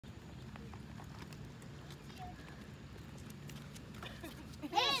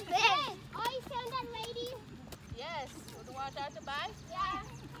on that lady? Yes. You don't want her to buy? Yeah.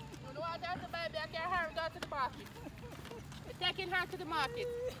 You don't want her to buy, I can her go to the market. We're taking her to the market.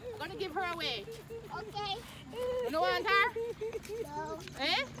 I'm going to give her away. Okay. You don't want her? No.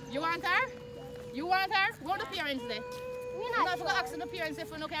 Eh? You want her? You want her? Go to the parents there. We're I'm not going to ask the parents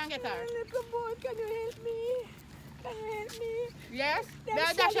if we can get her. Little boy, can you help me? Can you help me? Yes? May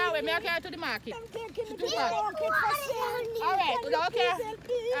I dash her away? May I carry her to the market? I'm taking me to Too the bad. market for sale. All right. Can you Okay. please help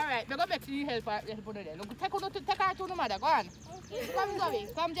me? All right. We're going to make sure you help her there. Look, take her to the mother. Go on. Come, Zoe.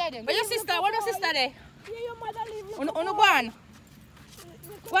 Come, Jaden. Where's your sister? Where's your sister there? Yeah, your mother live. Uno go on.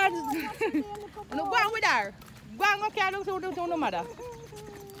 Go on. Uno go on with her. Go on, go carry her to the mother.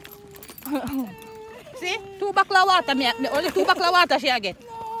 See? 2 buckle of water. Only 2 buckle of water she get. No,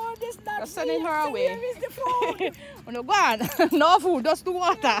 this not Just sending her away. Where is the food? Uno go on. No food, just 2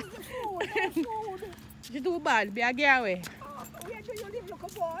 water. Where's the food? No food. She's too bad. Be a get away. Where do you live, little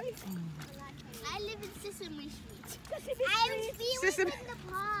boy? I live in Sesame Street. Sesame I Street. live Sesame- in the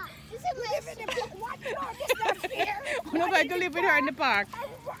park. You live in the park. What? No, this not fair. We're not going to live with her in the park. I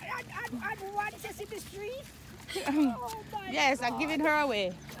want Sesame Street. Oh my Yes, I'm giving her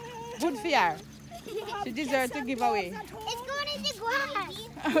away. Good for her. She deserves to give away. It's going in the grass.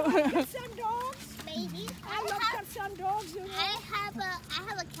 Cats and dogs. Baby, I love cats and dogs, you know. I have a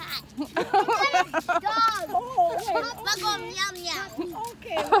cat. Dog. Oh, well, Bagom, yum yum.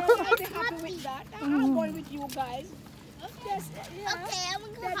 okay, well, I'll be happy with that. I'm going with you guys. Yes, yeah. Okay, I'm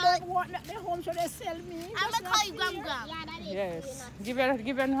They gonna call don't want the home, so they sell me. I'm That's gonna call not you fair. Gum Gum. Yeah, that is. Yes. Give her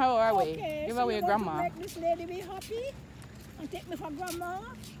away. Okay, Give so away you your want grandma. to make this lady be happy and take me for grandma?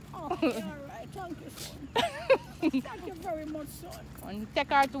 Okay, all right. Thank you, son. Thank you very much, son. And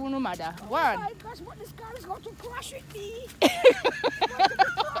take her to her mother. Go Oh on. my gosh, what this car is going to crash with me.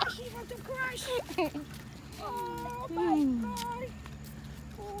 Going to crash. Oh my God.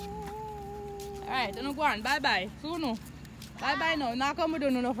 Oh. Alright, then go on. Bye bye. Soon. Bye bye now. Now come with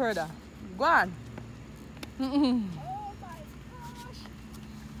you no further. Go on. Oh my gosh.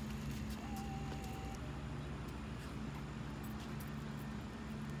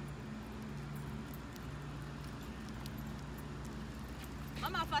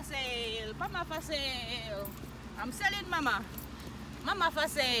 Mama for sale. Mama for sale. I'm selling mama. Mama for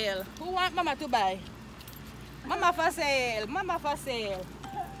sale. Who want mama to buy? Mama for sale. Mama for sale.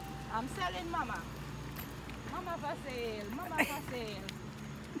 I'm selling mama. Mama for sale. Mama for sale.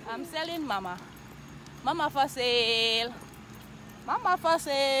 I'm selling mama. Mama for sale. Mama for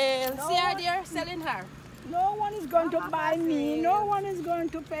sale. No See her one- there selling her. No one is going to buy me. No one is going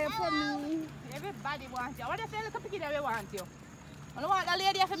to pay for me. Everybody wants you. What if the little piggy that we want you? You don't want the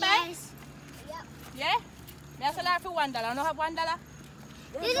lady to buy? Yes. Yep. Yeah? May I sell her for $1? I don't have $1.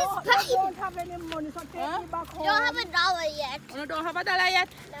 They This don't, is they don't have any money, so take Huh? me back You home. don't have $1 yet. You don't have $1 yet?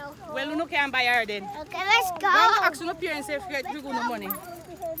 No. Well, you can't buy her then. Okay, let's Go and go. ask your parents if you got no money. I will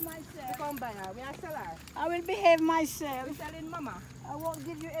behave myself. Come buy her. We are sell her. I will behave myself. We selling mama. I won't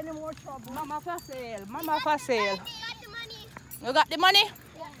give you any more trouble. Mama for sale. Mama for sale. You got the money. You got the money?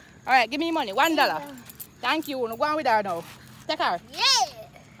 Yeah. All right, give me money. $1. Thank you. No, go on with her now. Take her. Yeah.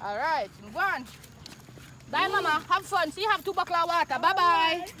 All right. Go on. Bye, mama. Have fun. See, you have 2 buckle of water.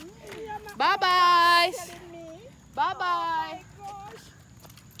 Bye-bye. Bye-bye. Bye-bye.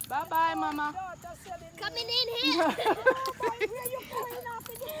 Bye-bye, mama. Coming in here. Where you going off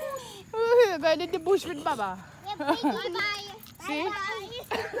in the bush? You're going in the bush with Baba. Bye-bye. See?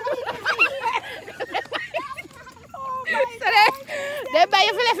 Oh So they buy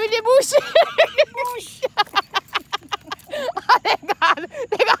you left in the bush. bush. Oh, they got to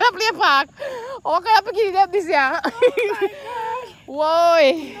play park. Oh, what kind of bikini they this year? Whoa.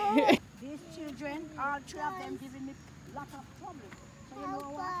 These children, all 3 of them giving me lots of trouble. So you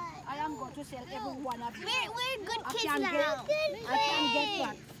know what? I am going to sell every one of you. We're good I kids can now. get, I can get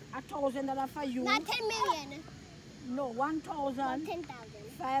what? $1,000 for you. Not 10 million. No, 1,000, 10,000.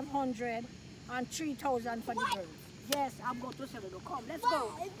 500, and 3,000 for the girls. Yes, I'm going to sell it. Come, let's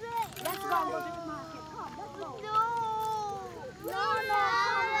go. Let's go and go to the market. Come, let's go.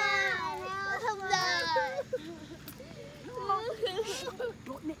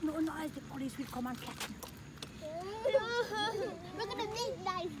 Don't make no noise. The police will come and catch you. We're gonna make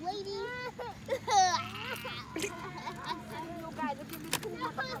nice, lady. You guys are giving me too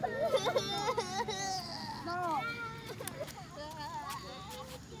much. No.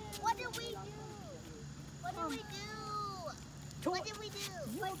 What did we do? What did we do? What did we do?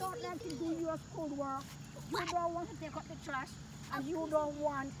 You don't like to do your schoolwork. You don't want to take up the trash. And you don't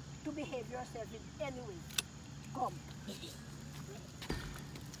want to behave yourself in any way. Come.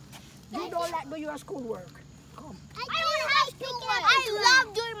 You don't like to do your schoolwork. Come. I don't have schoolwork. I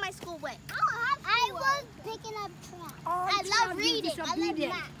love doing my schoolwork. I don't have I was picking up trash. Oh, I love reading. I love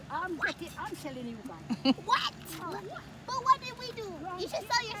disobedient. math. I'm telling you guys. What? But what did we do? You should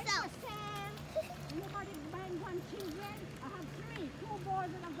sell yourself. You got it by one children. I have 3, 2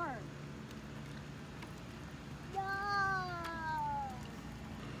 boys and a girl. No.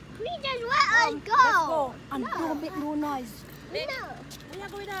 Please just let us go. Let's go. And don't make no noise. No. Where you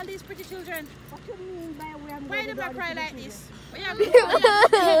going with all these pretty children? What do you mean by where I'm Why going do with all they cry the like children? this? Where you going?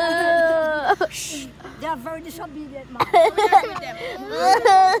 They are very disobedient, man. Where you with them?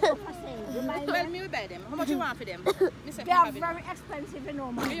 Remind Well, them. me will buy them. How much you want for them? Me say They me are have it. very expensive, you know,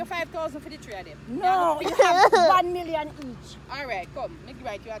 Give man. you 5,000 for the 3 of them. No, you have 1 million each. All right, come. Make you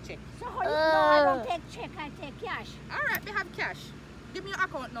write you a check. So how you know I don't take check, I take cash. All right, we have cash. Give me your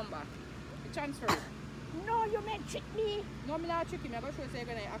account number. The transfer it. No, you may trick me. No, I'm not tricking you. I'm going to show you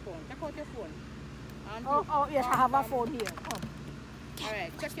your account. Take out your phone. And Oh, yes, I have a phone here. Come. All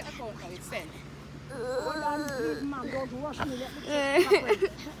right, check your account now. It's sent. Hold on, please, ma'am. Don't rush me. Let me check my friend.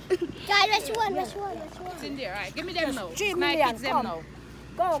 Guys, which one? It's in there. All right, give me them now. 3 My million, kids them come. now.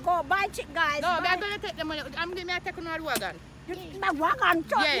 Go, buy chick, guys. No, I'm buy. going to take the money. I'm going to take on the wagon. My wagon,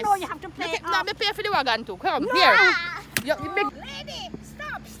 so Yes. you know you have to pay. No, me pay for the wagon too. Come, No. here. Ah. You big. Lady,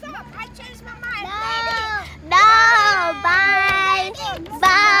 stop. I changed my mind. No. Bye.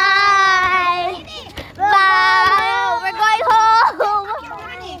 Bye. Bye. We're going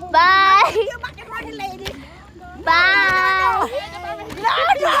home. Bye. You back the money, lady. Bye.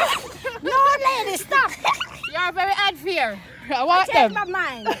 No, lady, stop. You're very unfair. I want Change them. my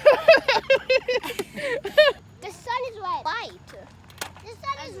mind. The sun is red. White. The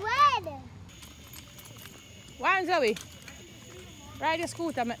sun is red. Why, Zoe? Ride your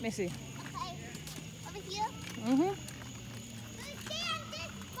scooter, make me see. Okay. Over here. Mm-hmm. Stay on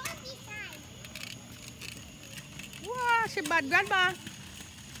this bumpy side. Wow, she bad, grandma.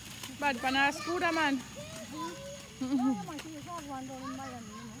 Bad for her scooter, man.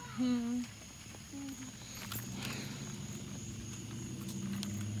 Hmm.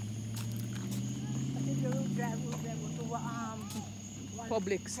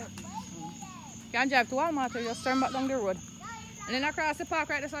 Publix. Can't drive to Walmart, you just turn back down the road. And then across the park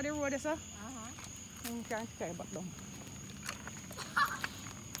right there, so the road is, sir. You can't carry back down.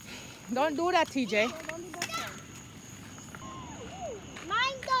 Don't do that, TJ.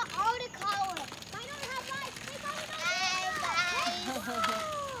 Mine got all the color. Mine don't have lights.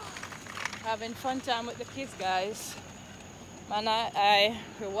 Having fun time with the kids, guys. Man,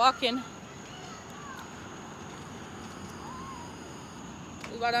 we're walking.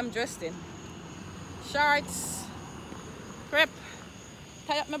 This is what I'm dressed in. Shorts, crepe,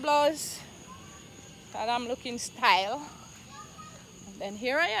 tie up my blouse, and I'm looking style. And then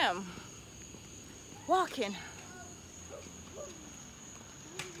here I am, walking.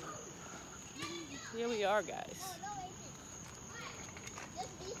 Here we are, guys,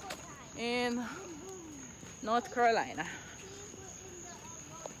 in North Carolina.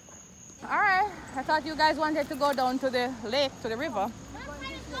 All right, I thought you guys wanted to go down to the lake, to the river.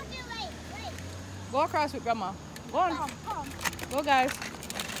 Go across with Grandma. Go on. Come. Go, guys.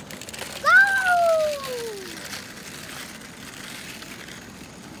 Go!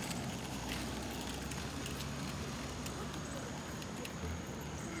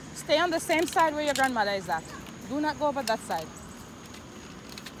 Stay on the same side where your grandmother is at. Do not go over that side.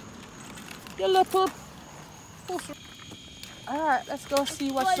 You little pussy. All right, let's go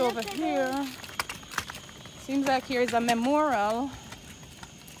see what's over here. Seems like here is a memorial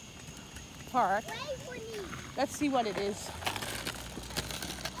park. Let's see what it is.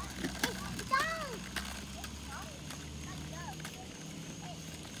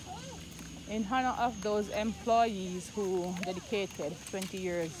 In honor of those employees who dedicated 20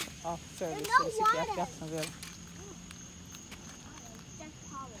 years of service to the city of Jacksonville.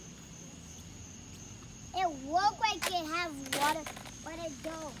 It looked like it has water, but it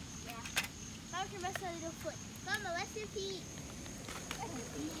don't. Yeah. Mom can rest a little foot. Mama, rest your feet.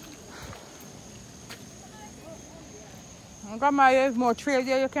 Grandma, there's more trail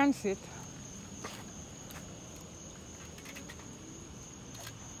there you can sit.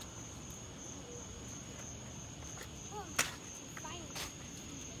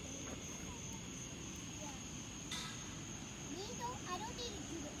 I don't need to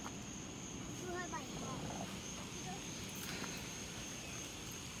do this. You have my phone.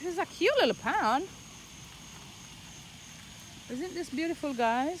 This is a cute little pond. Isn't this beautiful,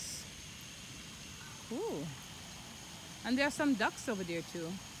 guys? Ooh. And there are some ducks over there too.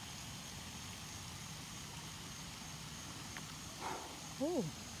 Oh.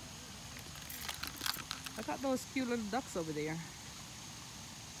 Look at those cute little ducks over there.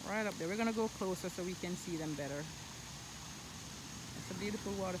 Right up there. We're gonna go closer so we can see them better. It's a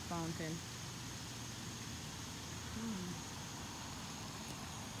beautiful water fountain.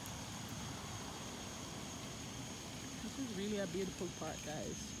 This is really a beautiful park,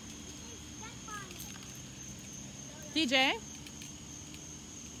 guys. TJ?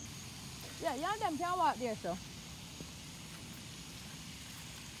 Yeah, you and them can walk there, so.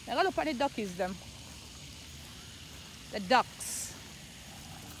 Now go look at the duckies, them. The ducks.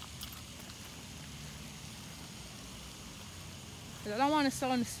 I don't want to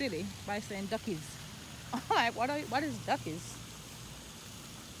sound silly by saying duckies. I'm like, what is duckies?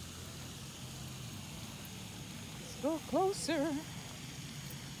 Let's go closer.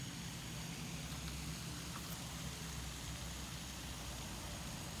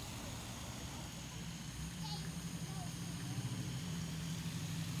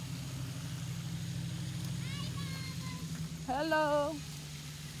 Hello.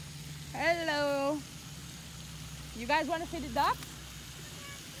 Hello. You guys want to see the ducks?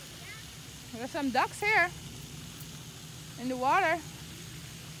 There's some ducks here in the water.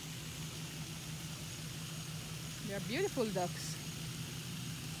 They're beautiful ducks.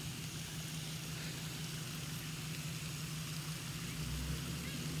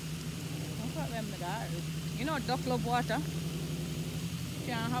 Look at them, guys. You know, duck love water. You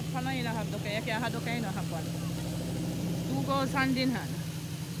can't have fun, you don't have duck. You can't have duck, you don't have one. Two goes hand in hand.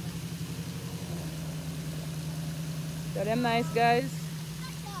 So them nice, guys.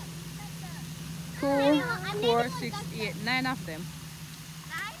 2, 4, 6, 8, 9 of them.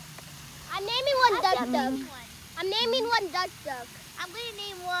 I'm naming one duck. I'm naming one duck. I'm gonna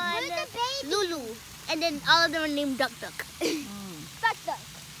name one Lulu, and then all of them are named Duck. Duck. Hi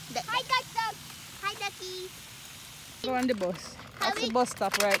duck. Hi ducky. Go on the bus. That's the bus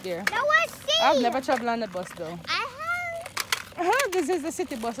stop right there. Now we're seeing. I've never traveled on the bus though. I have. This is the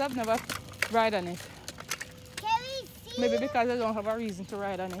city bus. I've never ride on it. Can we see? Maybe because I don't have a reason to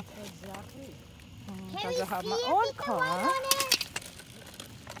ride on it. Exactly. Because I have my own car.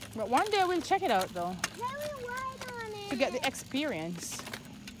 But one day we'll check it out though. Can we ride on it? To get the experience.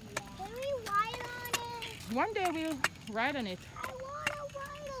 Can we ride on it? One day we'll ride on it. I wanna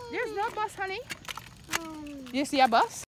ride on it. There's no bus, honey. You see a bus?